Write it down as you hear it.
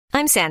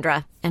I'm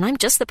Sandra, and I'm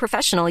just the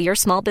professional your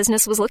small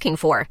business was looking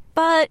for.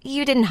 But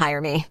you didn't hire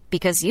me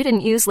because you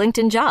didn't use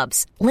LinkedIn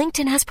Jobs.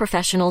 LinkedIn has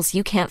professionals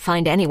you can't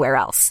find anywhere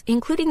else,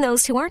 including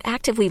those who aren't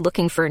actively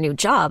looking for a new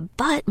job,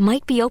 but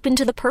might be open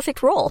to the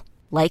perfect role,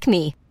 like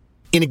me.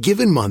 In a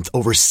given month,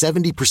 over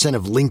 70%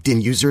 of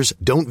LinkedIn users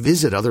don't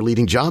visit other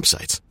leading job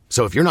sites.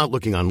 So if you're not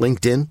looking on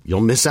LinkedIn,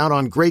 you'll miss out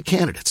on great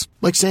candidates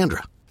like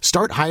Sandra.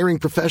 Start hiring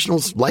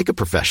professionals like a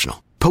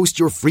professional. Post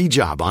your free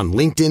job on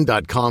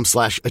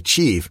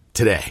linkedin.com/achieve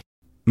today.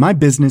 My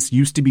business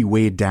used to be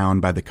weighed down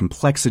by the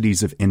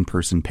complexities of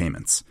in-person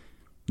payments.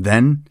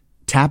 Then,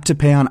 Tap to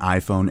Pay on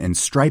iPhone and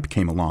Stripe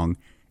came along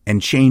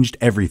and changed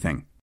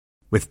everything.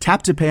 With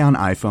Tap to Pay on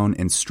iPhone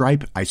and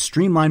Stripe, I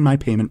streamlined my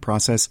payment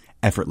process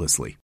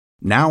effortlessly.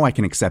 Now I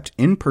can accept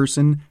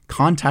in-person,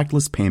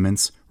 contactless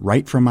payments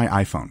right from my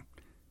iPhone.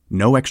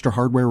 No extra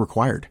hardware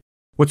required.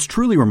 What's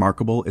truly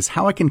remarkable is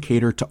how I can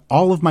cater to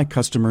all of my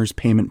customers'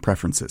 payment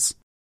preferences.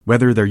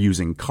 Whether they're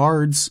using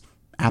cards,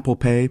 Apple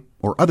Pay,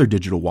 or other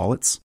digital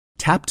wallets,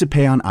 Tap to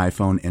Pay on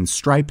iPhone and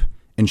Stripe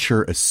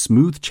ensure a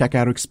smooth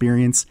checkout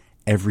experience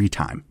every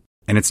time.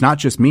 And it's not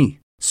just me.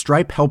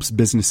 Stripe helps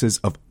businesses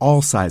of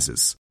all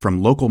sizes,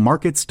 from local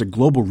markets to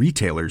global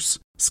retailers,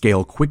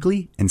 scale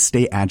quickly and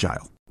stay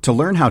agile. To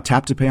learn how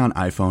Tap to Pay on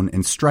iPhone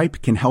and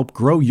Stripe can help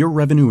grow your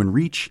revenue and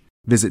reach,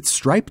 visit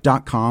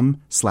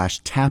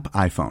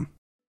stripe.com/tapiphone.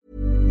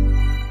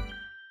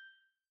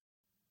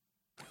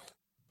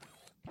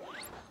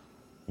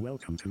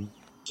 Welcome to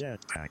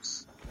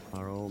Jetpacks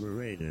Are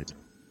Overrated.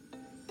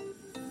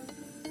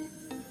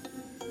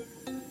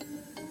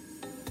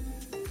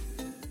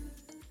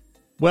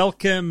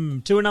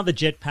 Welcome to another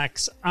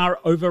Jetpacks Are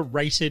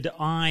Overrated.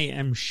 I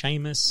am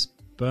Seamus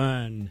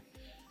Byrne.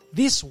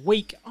 This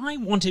week, I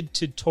wanted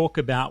to talk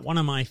about one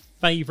of my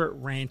favourite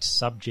rant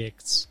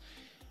subjects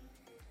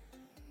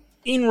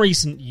in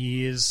recent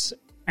years,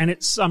 and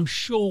it's, I'm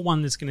sure,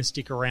 one that's going to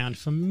stick around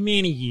for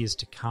many years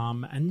to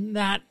come, and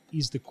that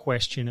is the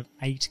question of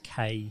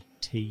 8K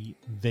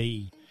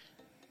TV.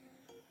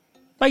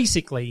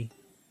 Basically,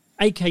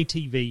 8K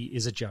TV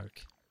is a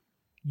joke.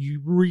 You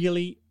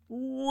really,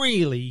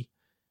 really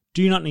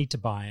do not need to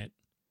buy it.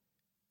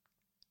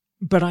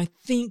 But I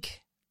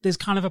think there's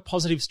kind of a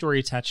positive story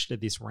attached to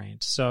this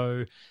rant.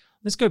 So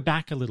let's go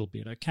back a little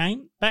bit, okay?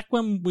 Back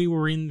when we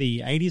were in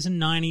the 80s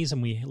and 90s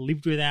and we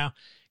lived with our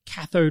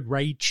cathode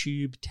ray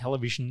tube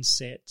television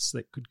sets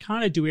that could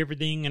kind of do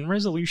everything, and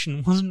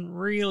resolution wasn't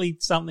really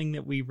something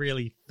that we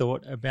really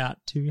thought about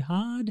too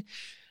hard.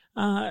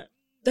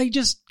 They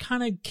just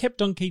kind of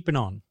kept on keeping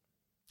on.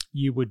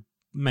 You would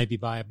maybe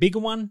buy a bigger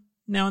one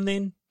now and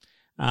then,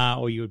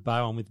 or you would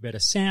buy one with better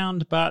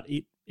sound, but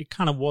it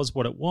kind of was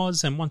what it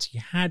was, and once you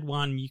had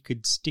one, you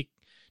could stick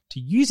to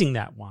using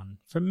that one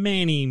for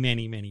many,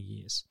 many, many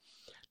years.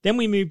 Then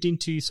we moved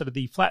into sort of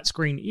the flat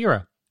screen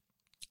era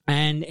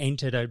and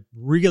entered a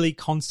really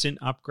constant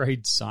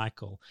upgrade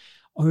cycle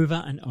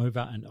over and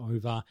over and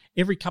over.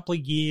 Every couple of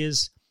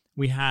years,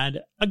 we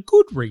had a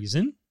good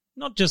reason,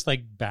 not just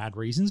like bad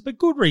reasons, but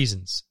good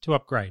reasons to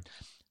upgrade.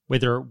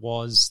 Whether it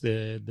was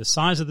the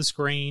size of the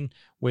screen,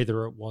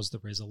 whether it was the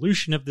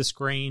resolution of the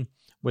screen,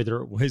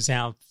 whether it was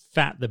how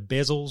fat the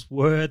bezels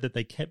were that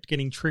they kept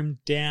getting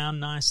trimmed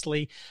down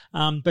nicely.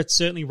 But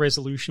certainly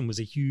resolution was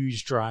a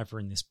huge driver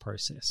in this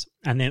process.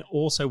 And then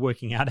also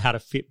working out how to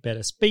fit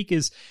better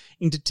speakers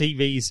into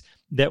TVs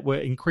that were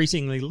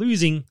increasingly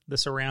losing the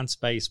surround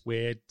space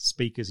where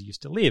speakers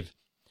used to live.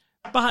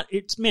 But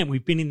it's meant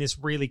we've been in this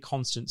really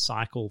constant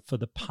cycle for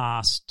the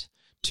past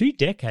 2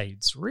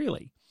 decades,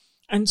 really.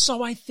 And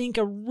so I think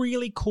a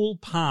really cool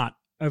part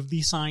of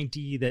this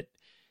idea that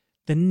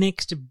the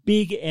next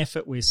big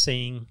effort we're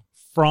seeing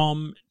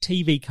from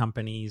TV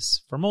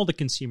companies, from all the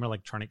consumer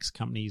electronics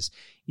companies,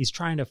 is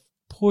trying to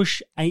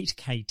push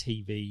 8K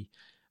TV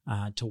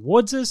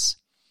towards us,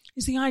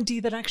 is the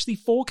idea that actually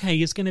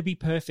 4K is going to be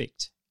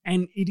perfect.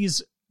 And it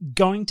is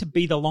going to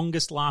be the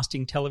longest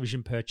lasting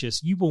television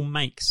purchase you will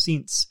make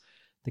since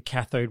the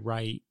cathode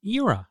ray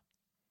era.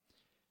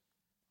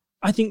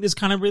 I think there's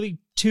kind of really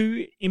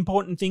 2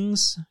 important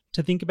things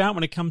to think about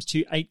when it comes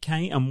to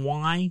 8K and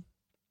why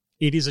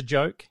it is a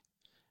joke,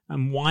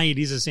 and why it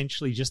is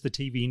essentially just the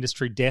TV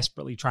industry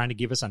desperately trying to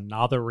give us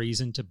another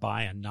reason to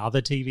buy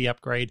another TV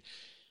upgrade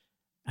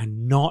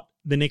and not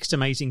the next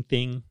amazing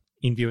thing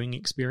in viewing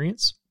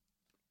experience.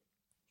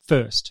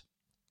 First,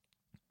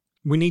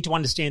 we need to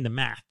understand the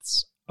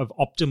maths of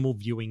optimal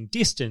viewing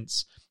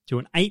distance to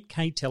an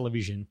 8K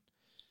television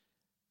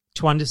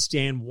to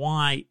understand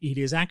why it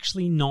is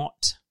actually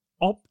not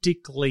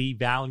optically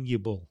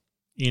valuable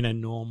in a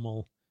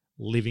normal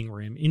living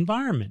room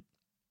environment.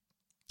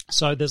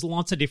 So there's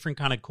lots of different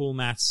kind of cool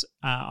maths.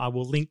 I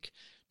will link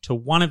to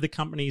one of the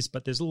companies,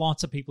 but there's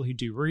lots of people who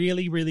do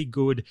really, really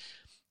good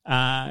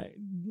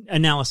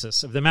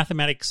analysis of the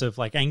mathematics of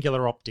like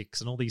angular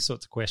optics and all these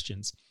sorts of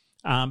questions.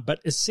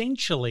 But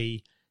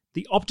essentially,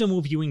 the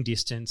optimal viewing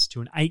distance to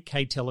an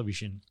 8K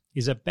television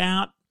is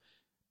about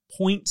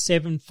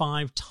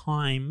 0.75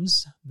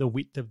 times the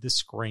width of the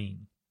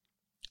screen.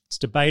 It's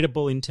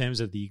debatable in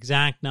terms of the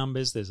exact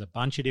numbers. There's a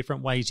bunch of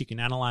different ways you can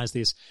analyze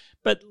this.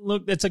 But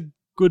look, that's a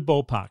good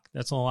ballpark.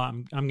 That's all.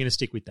 I'm going to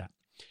stick with that.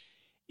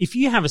 If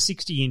you have a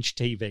 60-inch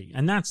TV,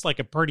 and that's like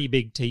a pretty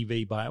big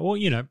TV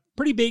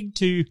pretty big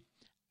to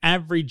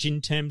average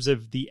in terms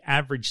of the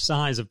average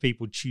size of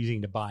people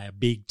choosing to buy a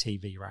big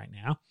TV right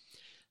now,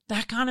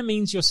 that kind of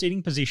means your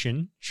seating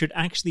position should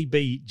actually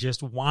be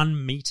just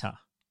 1 meter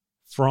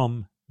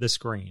from the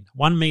screen.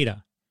 1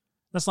 meter.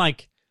 That's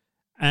like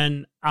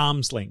an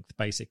arm's length,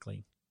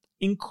 basically.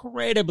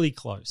 Incredibly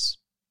close.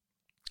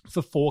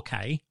 For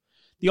 4K,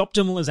 the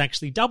optimal is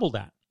actually double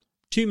that,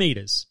 2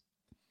 meters.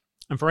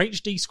 And for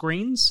HD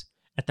screens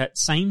at that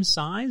same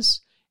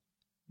size,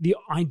 the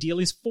ideal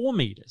is 4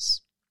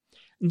 meters.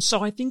 And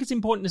so I think it's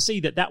important to see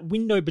that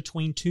window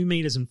between 2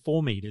 meters and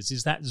 4 meters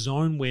is that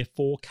zone where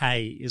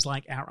 4K is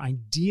like our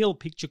ideal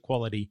picture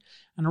quality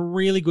and a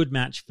really good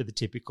match for the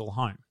typical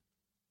home.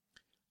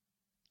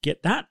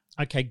 Get that?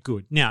 Okay,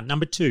 good. Now,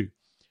 number 2.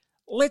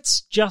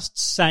 Let's just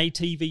say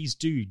TVs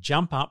do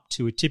jump up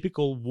to a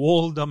typical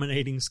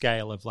wall-dominating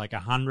scale of like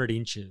 100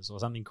 inches or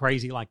something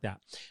crazy like that.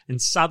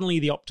 And suddenly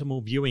the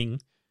optimal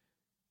viewing,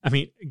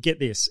 get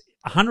this,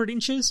 100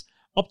 inches?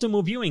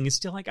 Optimal viewing is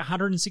still like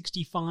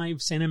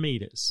 165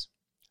 centimeters.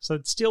 So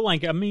it's still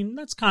like,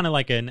 that's kind of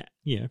like a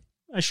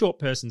short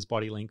person's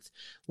body length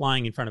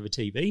lying in front of a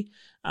TV.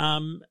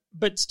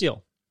 But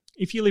still,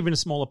 if you live in a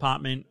small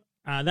apartment,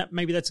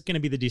 that's going to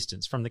be the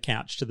distance from the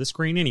couch to the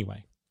screen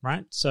anyway,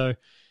 right? So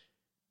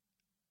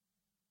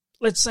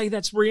let's say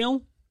that's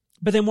real,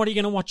 but then what are you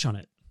going to watch on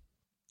it?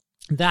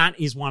 That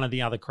is one of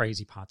the other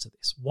crazy parts of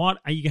this. What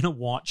are you going to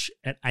watch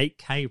at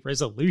 8K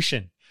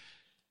resolution?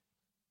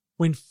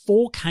 When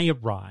 4K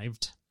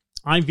arrived,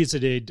 I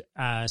visited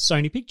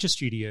Sony Picture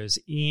Studios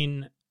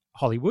in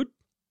Hollywood,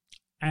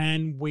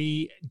 and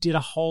we did a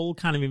whole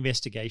kind of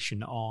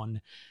investigation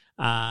on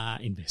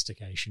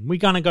We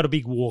kind of got a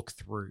big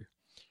walkthrough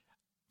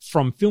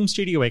from film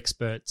studio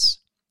experts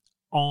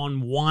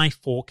on why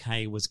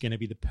 4K was going to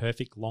be the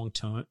perfect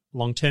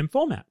long-term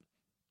format.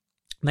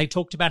 They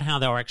talked about how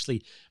they were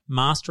actually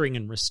mastering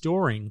and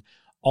restoring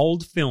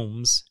old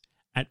films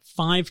at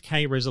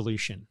 5K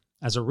resolution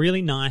as a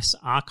really nice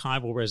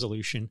archival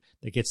resolution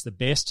that gets the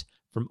best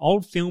from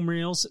old film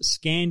reels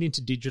scanned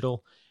into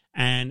digital,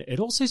 and it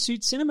also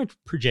suits cinema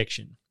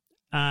projection.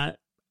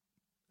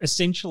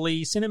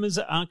 Essentially, cinemas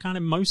are kind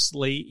of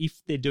mostly,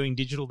 if they're doing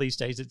digital these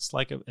days, it's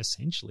like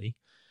essentially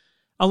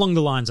along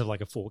the lines of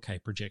like a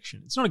 4K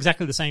projection. It's not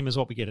exactly the same as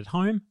what we get at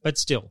home, but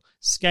still,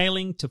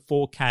 scaling to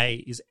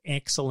 4K is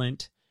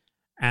excellent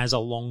as a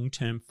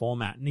long-term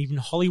format, and even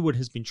Hollywood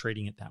has been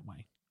treating it that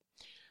way.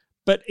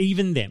 But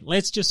even then,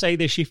 let's just say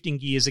they're shifting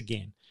gears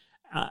again.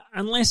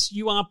 Unless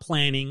you are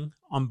planning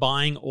on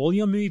buying all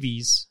your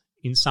movies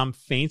in some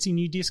fancy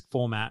new disc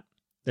format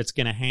that's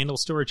going to handle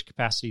storage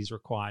capacities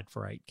required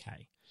for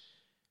 8K.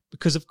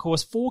 Because, of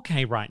course,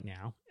 4K right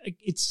now,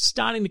 it's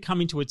starting to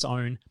come into its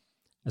own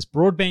as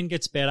broadband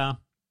gets better.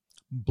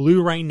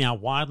 Blu-ray now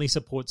widely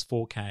supports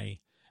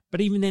 4K,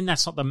 but even then,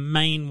 that's not the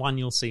main one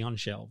you'll see on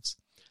shelves.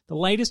 The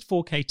latest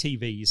 4K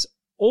TVs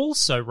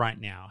also right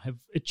now have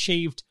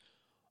achieved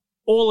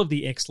all of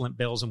the excellent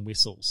bells and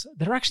whistles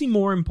that are actually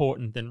more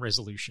important than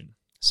resolution.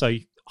 So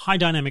high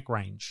dynamic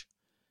range,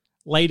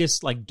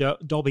 latest like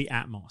Dolby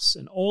Atmos,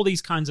 and all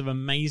these kinds of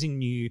amazing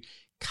new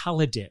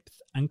color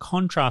depth and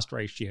contrast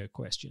ratio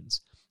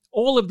questions.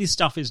 All of this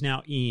stuff is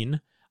now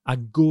in a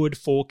good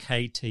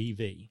 4K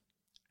TV.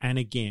 And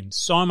again,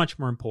 so much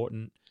more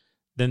important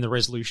than the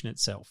resolution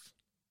itself.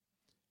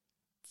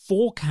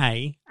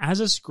 4K as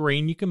a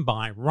screen you can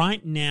buy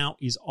right now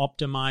is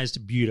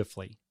optimized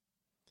beautifully.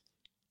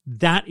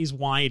 That is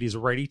why it is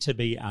ready to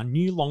be our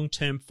new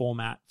long-term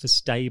format for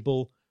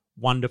stable,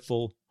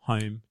 wonderful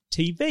home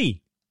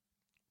TV.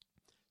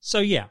 So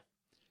yeah,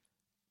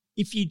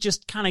 if you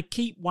just kind of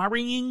keep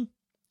worrying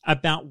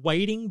about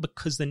waiting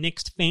because the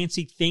next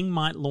fancy thing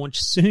might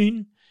launch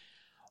soon,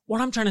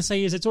 what I'm trying to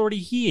say is it's already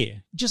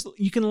here.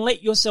 You can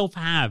let yourself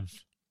have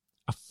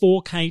a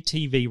 4K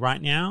TV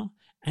right now,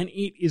 and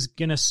it is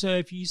going to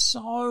serve you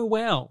so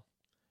well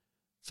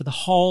for the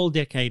whole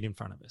decade in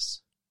front of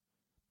us.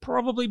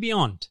 Probably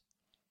beyond.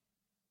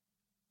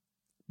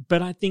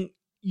 But I think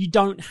you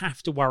don't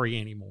have to worry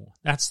anymore.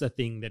 That's the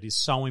thing that is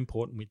so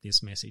important with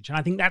this message. And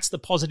I think that's the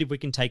positive we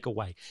can take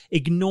away.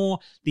 Ignore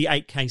the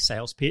 8K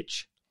sales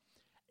pitch.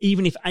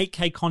 Even if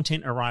 8K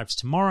content arrives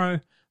tomorrow,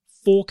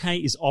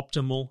 4K is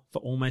optimal for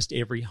almost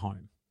every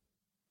home.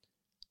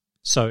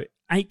 So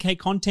 8K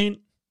content,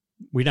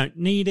 we don't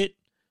need it.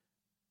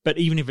 But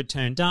even if it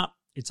turned up,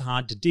 it's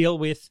hard to deal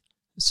with.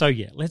 So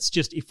yeah,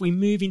 if we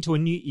move into a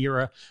new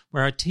era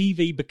where our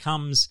TV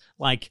becomes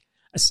like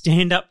a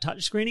stand-up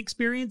touchscreen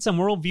experience and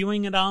we're all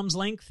viewing at arm's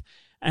length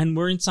and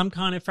we're in some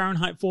kind of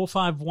Fahrenheit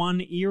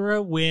 451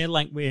 era where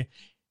like we're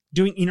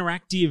doing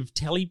interactive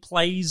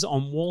teleplays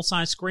on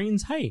wall-size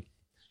screens, hey,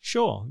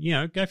 sure,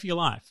 go for your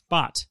life.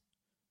 But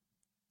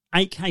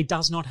 8K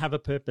does not have a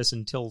purpose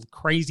until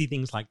crazy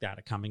things like that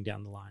are coming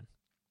down the line.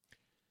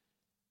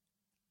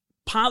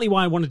 partly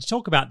why I wanted to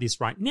talk about this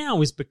right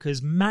now is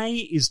because May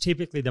is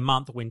typically the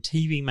month when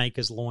TV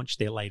makers launch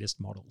their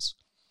latest models.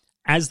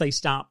 As they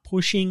start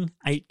pushing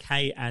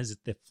 8K as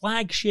their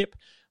flagship,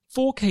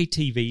 4K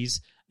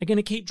TVs are going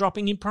to keep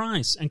dropping in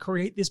price and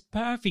create this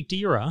perfect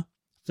era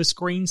for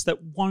screens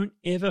that won't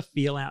ever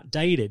feel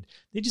outdated.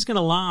 They're just going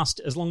to last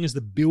as long as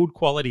the build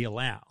quality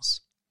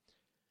allows.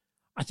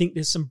 I think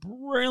there's some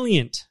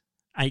brilliant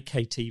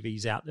 8K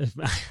TVs out there,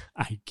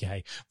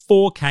 4K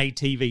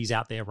TVs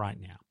out there right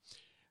now.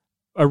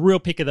 A real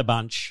pick of the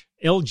bunch,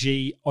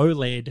 LG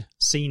OLED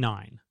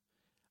C9.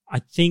 I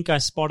think I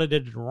spotted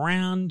it at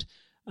around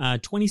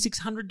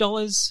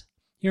 $2,600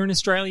 here in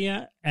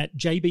Australia at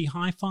JB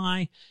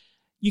Hi-Fi.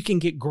 You can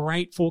get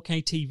great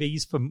 4K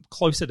TVs for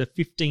closer to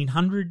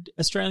 1,500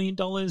 Australian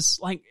dollars.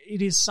 Like,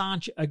 it is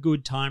such a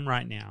good time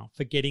right now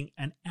for getting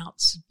an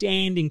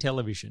outstanding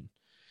television.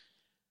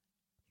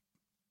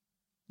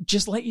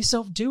 Just let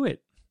yourself do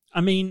it.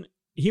 I mean,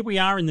 here we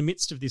are in the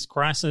midst of this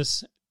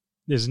crisis.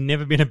 There's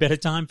never been a better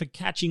time for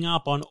catching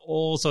up on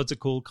all sorts of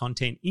cool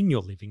content in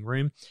your living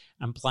room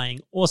and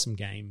playing awesome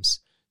games.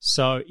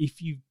 So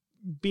if you've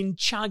been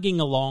chugging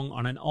along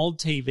on an old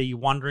TV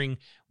wondering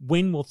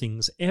when will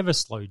things ever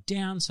slow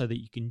down so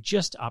that you can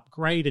just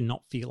upgrade and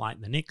not feel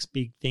like the next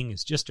big thing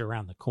is just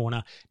around the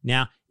corner,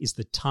 now is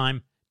the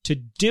time to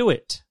do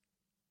it.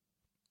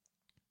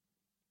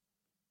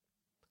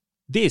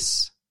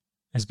 This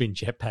has been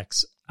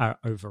Jetpacks Are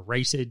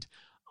Overrated.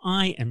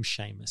 I am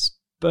Seamus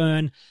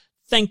Byrne.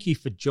 Thank you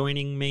for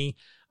joining me.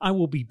 I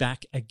will be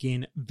back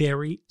again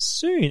very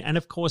soon. And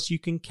of course, you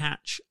can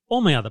catch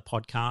all my other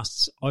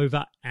podcasts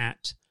over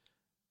at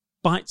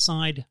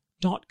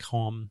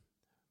biteside.com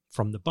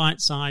from the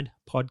Biteside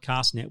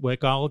Podcast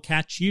Network. I will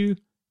catch you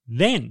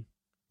then.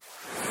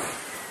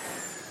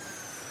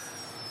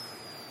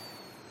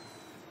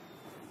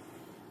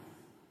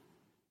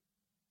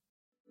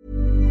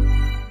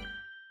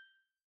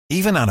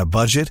 Even on a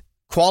budget,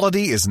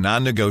 quality is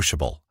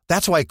non-negotiable.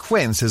 That's why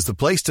Quince is the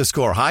place to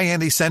score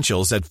high-end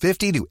essentials at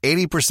 50 to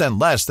 80%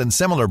 less than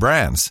similar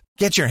brands.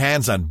 Get your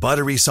hands on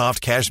buttery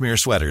soft cashmere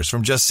sweaters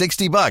from just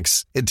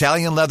 $60,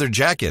 Italian leather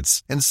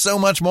jackets, and so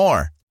much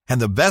more. And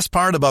the best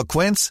part about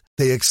Quince,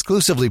 they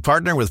exclusively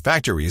partner with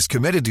factories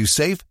committed to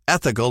safe,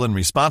 ethical, and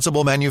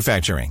responsible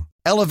manufacturing.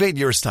 Elevate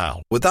your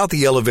style without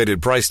the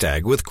elevated price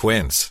tag with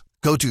Quince.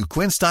 Go to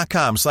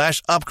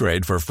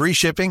quince.com/upgrade for free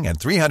shipping and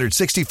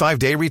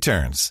 365-day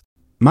returns.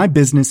 My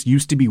business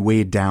used to be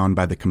weighed down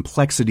by the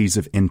complexities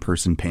of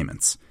in-person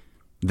payments.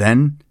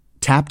 Then,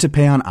 Tap to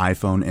Pay on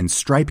iPhone and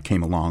Stripe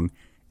came along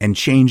and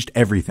changed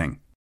everything.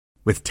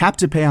 With Tap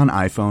to Pay on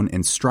iPhone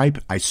and Stripe,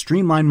 I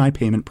streamlined my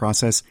payment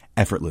process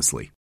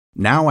effortlessly.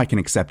 Now I can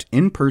accept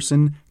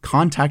in-person,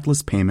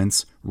 contactless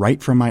payments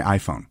right from my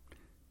iPhone.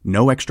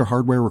 No extra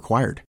hardware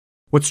required.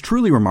 What's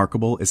truly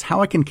remarkable is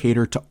how I can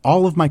cater to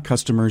all of my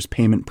customers'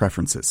 payment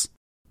preferences.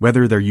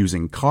 Whether they're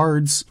using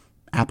cards,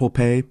 Apple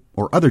Pay,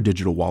 or other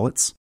digital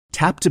wallets,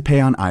 Tap to Pay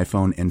on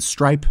iPhone and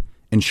Stripe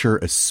ensure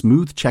a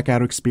smooth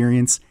checkout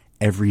experience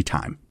every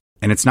time.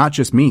 And it's not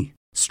just me.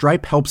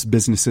 Stripe helps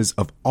businesses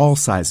of all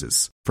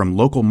sizes, from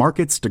local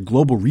markets to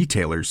global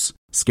retailers,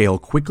 scale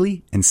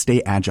quickly and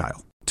stay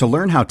agile. To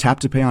learn how Tap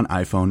to Pay on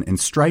iPhone and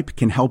Stripe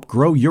can help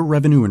grow your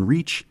revenue and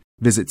reach,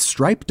 visit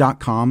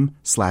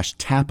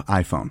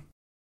stripe.com/tapiphone.